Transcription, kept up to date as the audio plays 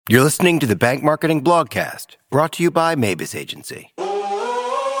You're listening to the Bank Marketing Blogcast, brought to you by Mabus Agency.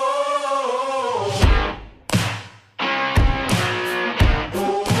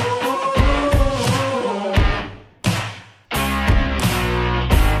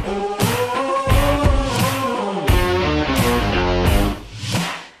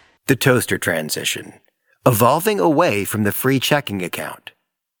 The toaster transition, evolving away from the free checking account.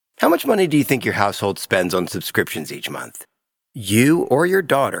 How much money do you think your household spends on subscriptions each month? You or your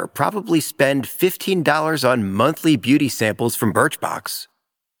daughter probably spend $15 on monthly beauty samples from Birchbox.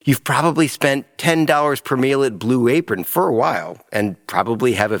 You've probably spent $10 per meal at Blue Apron for a while and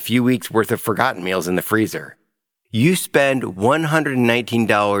probably have a few weeks' worth of forgotten meals in the freezer. You spend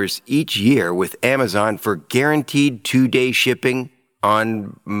 $119 each year with Amazon for guaranteed 2-day shipping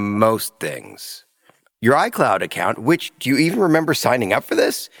on most things. Your iCloud account, which do you even remember signing up for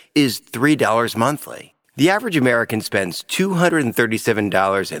this, is $3 monthly. The average American spends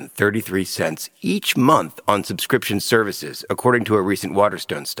 $237.33 each month on subscription services, according to a recent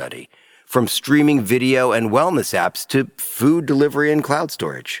Waterstone study, from streaming video and wellness apps to food delivery and cloud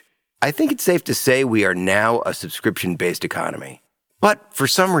storage. I think it's safe to say we are now a subscription-based economy. But for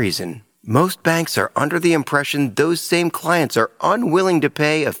some reason, most banks are under the impression those same clients are unwilling to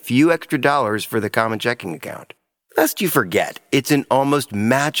pay a few extra dollars for the common checking account. Lest you forget, it's an almost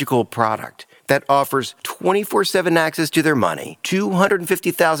magical product that offers 24/7 access to their money,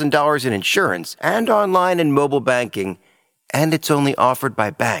 $250,000 in insurance, and online and mobile banking, and it's only offered by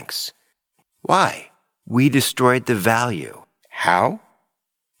banks. Why? We destroyed the value. How?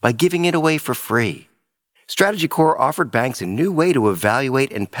 By giving it away for free. Strategy Corp offered banks a new way to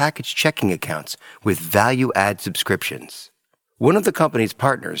evaluate and package checking accounts with value-add subscriptions. One of the company's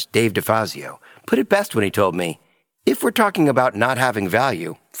partners, Dave DeFazio, put it best when he told me, "If we're talking about not having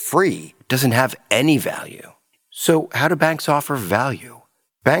value, free doesn't have any value." So how do banks offer value?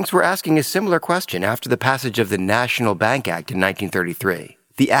 Banks were asking a similar question after the passage of the National Bank Act in 1933.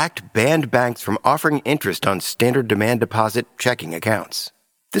 The act banned banks from offering interest on standard demand deposit checking accounts.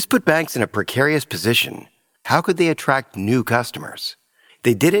 This put banks in a precarious position. How could they attract new customers?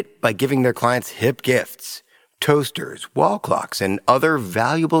 They did it by giving their clients hip gifts, toasters, wall clocks, and other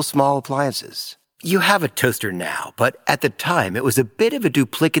valuable small appliances. You have a toaster now, but at the time it was a bit of a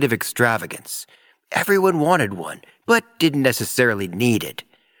duplicative extravagance. Everyone wanted one, but didn't necessarily need it.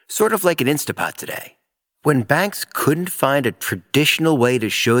 Sort of like an Instapot today. When banks couldn't find a traditional way to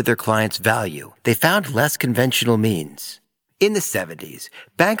show their clients value, they found less conventional means. In the 70s,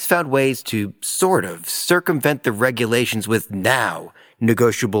 banks found ways to sort of circumvent the regulations with now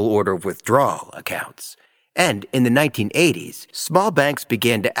negotiable order of withdrawal accounts. And in the 1980s, small banks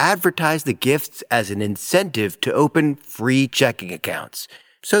began to advertise the gifts as an incentive to open free checking accounts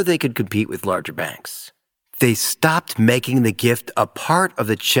so they could compete with larger banks. They stopped making the gift a part of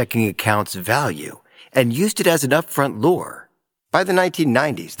the checking account's value and used it as an upfront lure. By the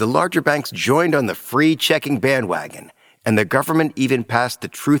 1990s, the larger banks joined on the free checking bandwagon, and the government even passed the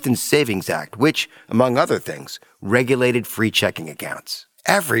Truth in Savings Act, which, among other things, regulated free checking accounts.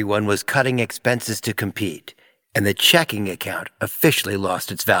 Everyone was cutting expenses to compete, and the checking account officially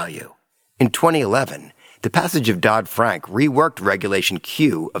lost its value. In 2011, the passage of Dodd-Frank reworked Regulation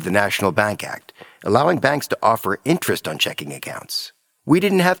Q of the National Bank Act, allowing banks to offer interest on checking accounts. We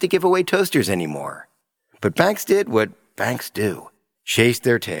didn't have to give away toasters anymore. But banks did what banks do, chase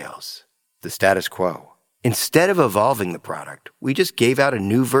their tails, the status quo. Instead of evolving the product, we just gave out a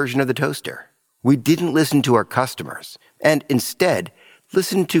new version of the toaster. We didn't listen to our customers, and instead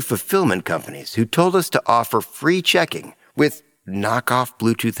listened to fulfillment companies who told us to offer free checking with knockoff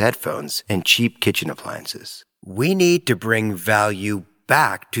Bluetooth headphones and cheap kitchen appliances. We need to bring value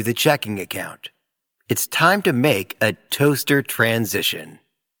back to the checking account. It's time to make a toaster transition.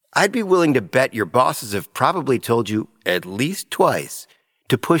 I'd be willing to bet your bosses have probably told you at least twice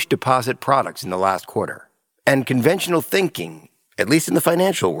to push deposit products in the last quarter. And conventional thinking, at least in the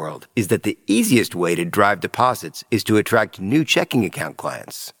financial world, is that the easiest way to drive deposits is to attract new checking account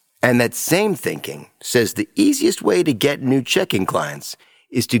clients. And that same thinking says the easiest way to get new checking clients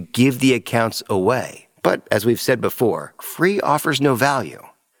is to give the accounts away. But as we've said before, free offers no value.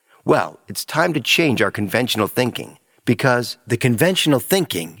 Well, it's time to change our conventional thinking, because the conventional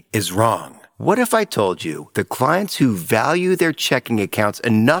thinking is wrong. What if I told you the clients who value their checking accounts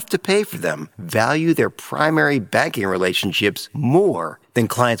enough to pay for them value their primary banking relationships more than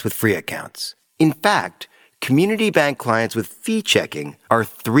clients with free accounts? In fact, community bank clients with fee checking are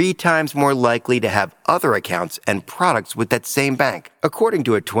 3 times more likely to have other accounts and products with that same bank, according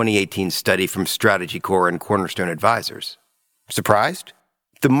to a 2018 study from Strategy Corp and Cornerstone Advisors. Surprised?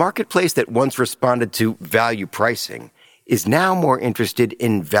 The marketplace that once responded to value pricing is now more interested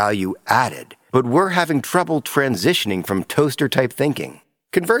in value added, but we're having trouble transitioning from toaster-type thinking.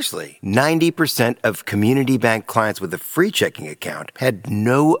 Conversely, 90% of community bank clients with a free checking account had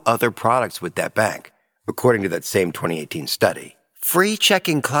no other products with that bank, according to that same 2018 study. Free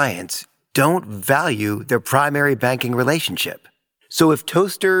checking clients don't value their primary banking relationship. So if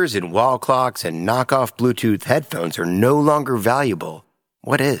toasters and wall clocks and knockoff Bluetooth headphones are no longer valuable,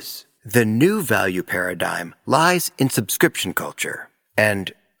 what is? The new value paradigm lies in subscription culture.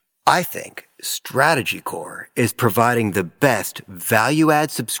 And I think Strategy Core is providing the best value-add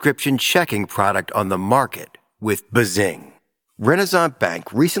subscription checking product on the market with Bazing. Renaissance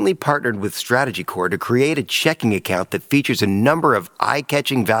Bank recently partnered with Strategy Core to create a checking account that features a number of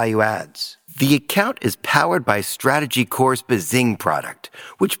eye-catching value adds. The account is powered by Strategy Core's Bazing product,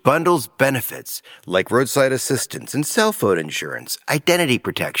 which bundles benefits like roadside assistance and cell phone insurance, identity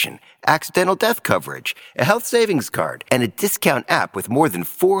protection, accidental death coverage, a health savings card, and a discount app with more than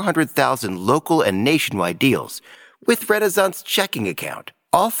 400,000 local and nationwide deals with Renaissance checking account,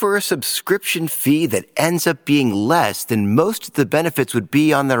 all for a subscription fee that ends up being less than most of the benefits would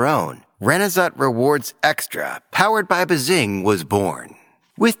be on their own. Renaissance Rewards Extra, powered by Bazing, was born.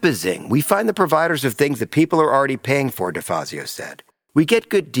 With Bazing, we find the providers of things that people are already paying for, DeFazio said. We get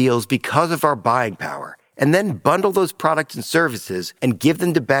good deals because of our buying power, and then bundle those products and services and give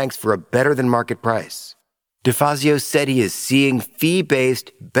them to banks for a better-than-market price. DeFazio said he is seeing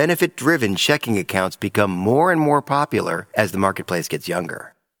fee-based, benefit-driven checking accounts become more and more popular as the marketplace gets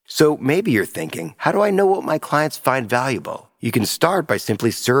younger. So maybe you're thinking, how do I know what my clients find valuable? You can start by simply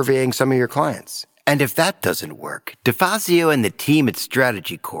surveying some of your clients. And if that doesn't work, DeFazio and the team at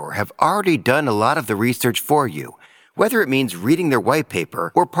Strategy Core have already done a lot of the research for you, whether it means reading their white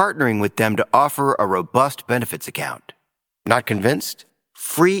paper or partnering with them to offer a robust benefits account. Not convinced?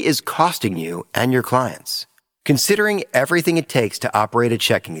 Free is costing you and your clients. Considering everything it takes to operate a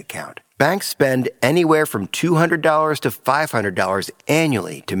checking account, banks spend anywhere from $200 to $500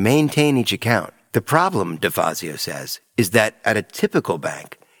 annually to maintain each account. The problem, DeFazio says, is that at a typical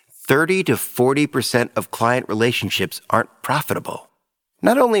bank, 30 to 40% of client relationships aren't profitable.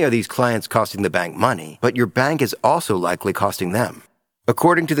 Not only are these clients costing the bank money, but your bank is also likely costing them.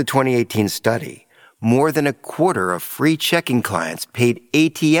 According to the 2018 study, more than a quarter of free checking clients paid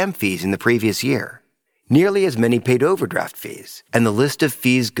ATM fees in the previous year. Nearly as many paid overdraft fees, and the list of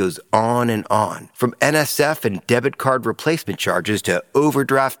fees goes on, from NSF and debit card replacement charges to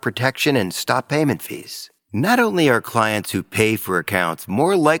overdraft protection and stop payment fees. Not only are clients who pay for accounts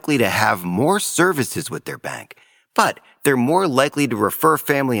more likely to have more services with their bank, but they're more likely to refer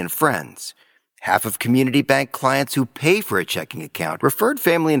family and friends. Half of community bank clients who pay for a checking account referred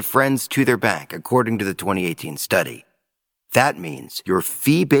family and friends to their bank, according to the 2018 study. That means your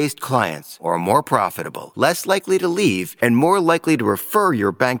fee-based clients are more profitable, less likely to leave, and more likely to refer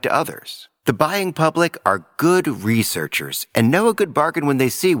your bank to others. The buying public are good researchers and know a good bargain when they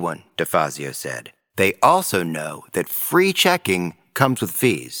see one, DeFazio said. They also know that free checking comes with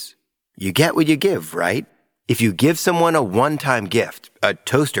fees. You get what you give, right? If you give someone a one-time gift, a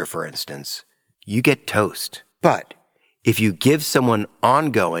toaster for instance, you get toast. But if you give someone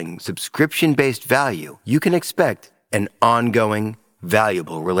ongoing, subscription-based value, you can expect an ongoing,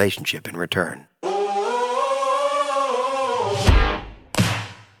 valuable relationship in return.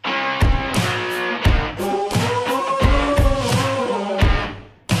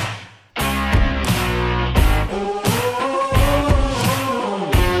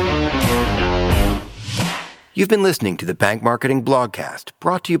 You've been listening to the Bank Marketing Blogcast,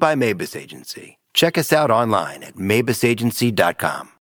 brought to you by Mabus Agency. Check us out online at mabusagency.com.